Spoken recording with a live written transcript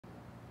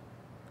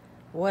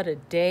What a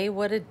day,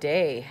 what a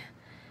day.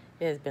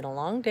 It has been a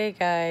long day,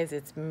 guys.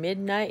 It's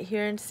midnight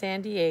here in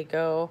San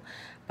Diego,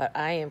 but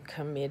I am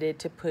committed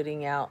to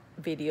putting out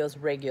videos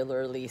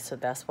regularly. So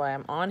that's why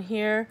I'm on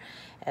here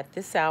at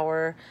this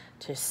hour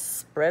to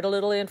spread a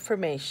little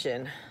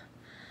information.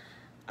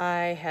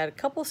 I had a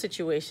couple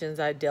situations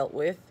I dealt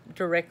with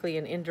directly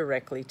and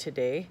indirectly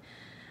today,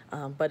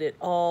 but it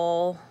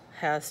all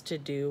has to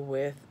do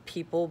with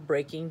people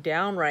breaking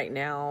down right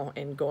now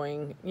and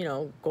going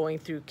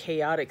through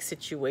chaotic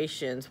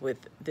situations with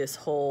this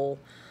whole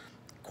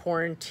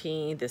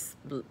quarantine, this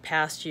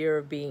past year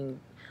of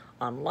being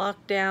on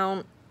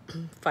lockdown,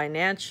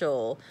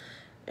 financial,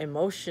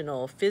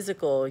 emotional,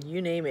 physical, you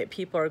name it.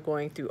 People are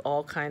going through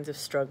all kinds of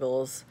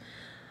struggles.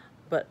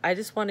 But I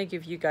just want to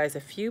give you guys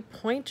a few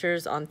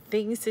pointers on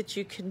things that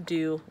you can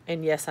do.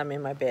 And yes, I'm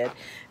in my bed.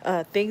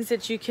 Things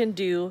that you can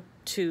do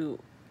to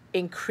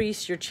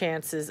increase your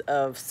chances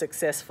of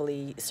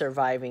successfully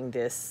surviving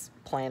this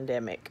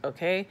pandemic,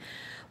 okay?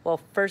 Well,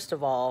 first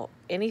of all,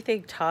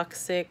 anything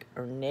toxic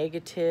or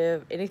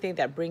negative, anything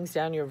that brings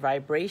down your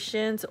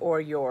vibrations or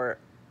your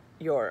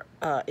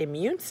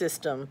immune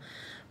system,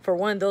 for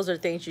one, those are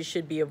things you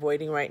should be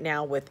avoiding right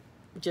now with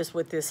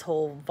this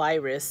whole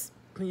virus.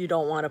 You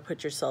don't want to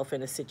put yourself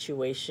in a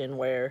situation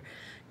where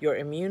your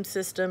immune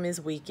system is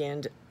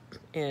weakened.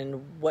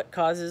 And what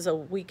causes a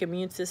weak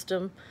immune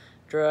system?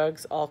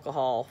 Drugs,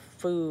 alcohol,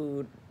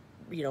 food,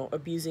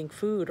 abusing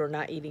food or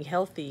not eating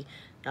healthy,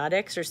 not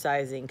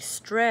exercising,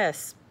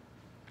 stress.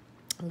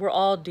 We're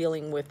all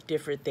dealing with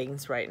different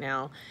things right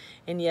now.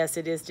 And yes,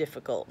 it is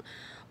difficult.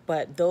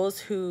 But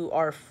those who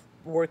are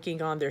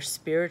working on their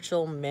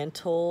spiritual,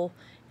 mental,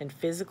 and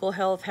physical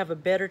health have a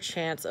better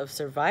chance of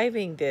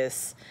surviving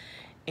this.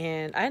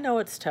 And I know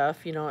it's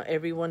tough,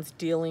 everyone's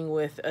dealing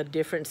with a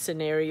different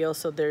scenario,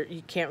 so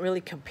you can't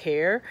really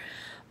compare.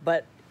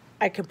 But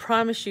I can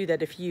promise you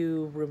that if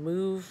you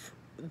remove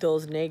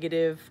those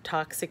negative,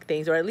 toxic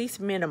things, or at least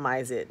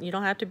minimize it, you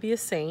don't have to be a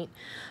saint,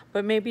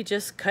 but maybe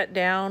just cut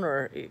down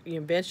or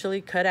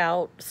eventually cut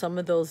out some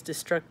of those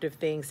destructive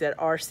things that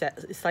are,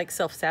 it's like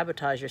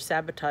self-sabotage. You're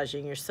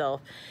sabotaging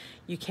yourself.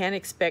 You can't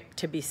expect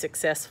to be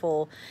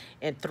successful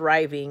and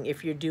thriving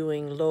if you're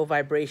doing low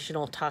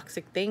vibrational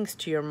toxic things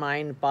to your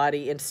mind,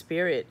 body, and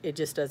spirit. It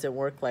just doesn't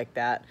work like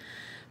that.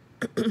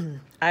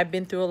 I've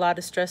been through a lot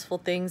of stressful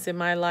things in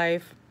my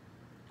life.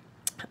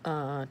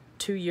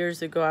 2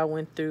 years ago, I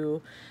went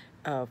through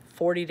a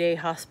 40-day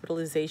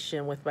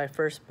hospitalization with my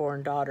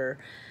firstborn daughter.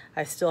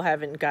 I still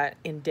haven't got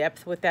in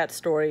depth with that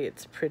story.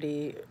 It's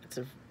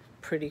a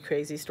pretty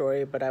crazy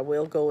story, but I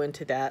will go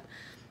into that.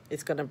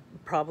 It's going to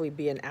probably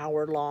be an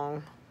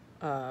hour-long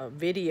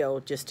video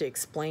just to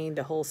explain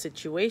the whole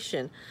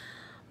situation.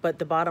 But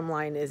the bottom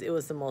line is it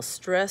was the most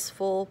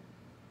stressful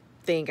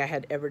thing I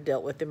had ever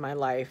dealt with in my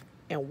life.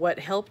 And what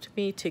helped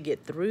me to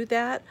get through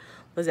that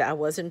was that I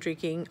wasn't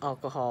drinking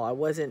alcohol. I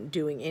wasn't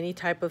doing any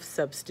type of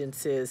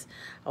substances.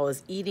 I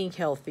was eating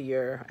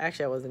healthier.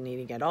 Actually, I wasn't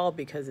eating at all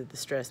because of the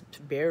stress,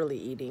 barely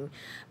eating.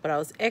 But I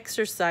was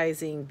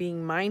exercising,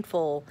 being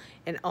mindful,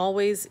 and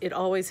it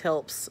always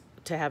helps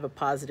to have a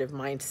positive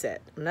mindset.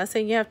 I'm not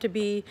saying you have to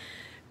be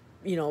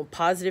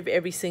positive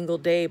every single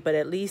day, but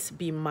at least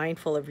be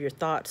mindful of your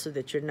thoughts so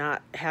that you're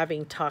not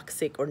having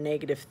toxic or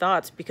negative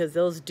thoughts, because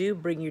those do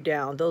bring you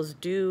down. Those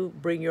do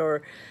bring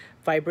your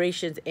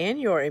vibrations and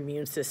your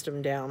immune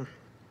system down,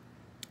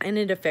 and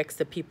it affects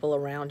the people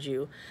around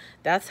you.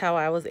 That's how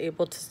I was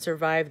able to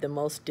survive the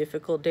most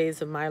difficult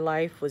days of my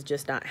life, was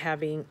just not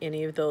having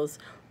any of those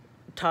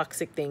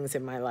toxic things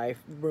in my life.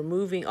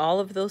 Removing all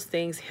of those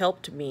things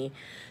helped me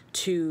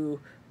to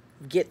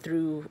get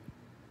through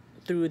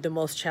the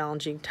most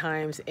challenging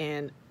times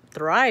and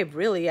thrive.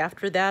 Really,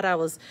 after that, I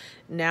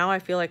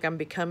feel like I am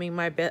becoming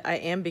my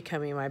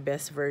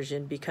best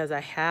version, because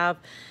I have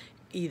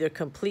either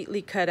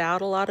completely cut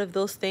out a lot of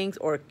those things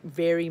or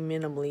very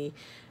minimally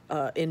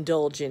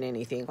indulge in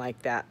anything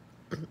like that.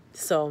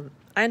 So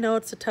I know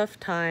it's a tough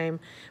time,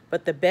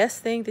 but the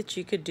best thing that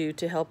you could do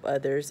to help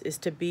others is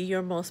to be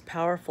your most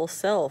powerful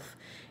self.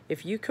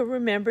 If you could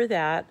remember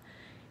that,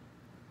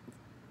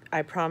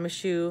 I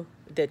promise you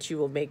that you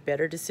will make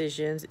better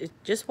decisions. It's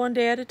just one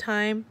day at a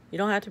time. You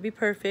don't have to be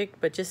perfect,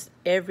 but just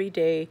every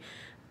day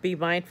be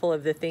mindful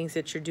of the things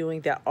that you're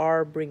doing that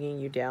are bringing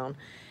you down.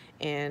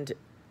 And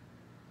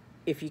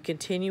if you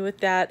continue with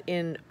that,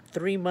 in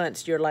 3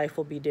 months, your life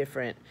will be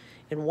different.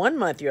 In 1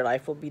 month, your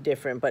life will be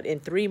different. But in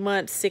 3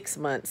 months, 6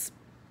 months,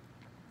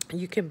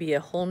 you can be a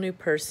whole new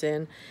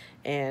person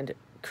and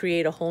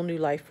create a whole new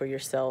life for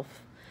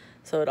yourself.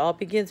 So it all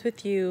begins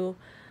with you.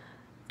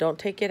 Don't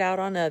take it out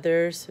on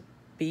others.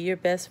 Be your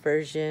best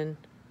version.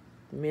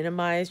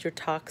 Minimize your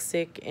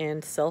toxic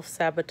and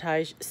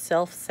self-sabotage,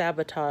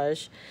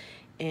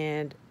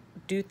 and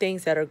do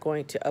things that are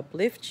going to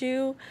uplift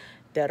you,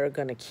 that are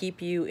going to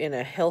keep you in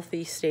a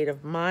healthy state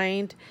of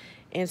mind,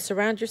 and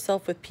surround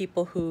yourself with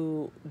people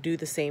who do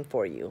the same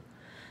for you.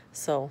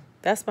 So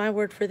that's my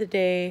word for the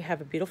day.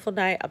 Have a beautiful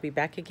night. I'll be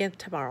back again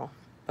tomorrow.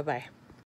 Bye-bye.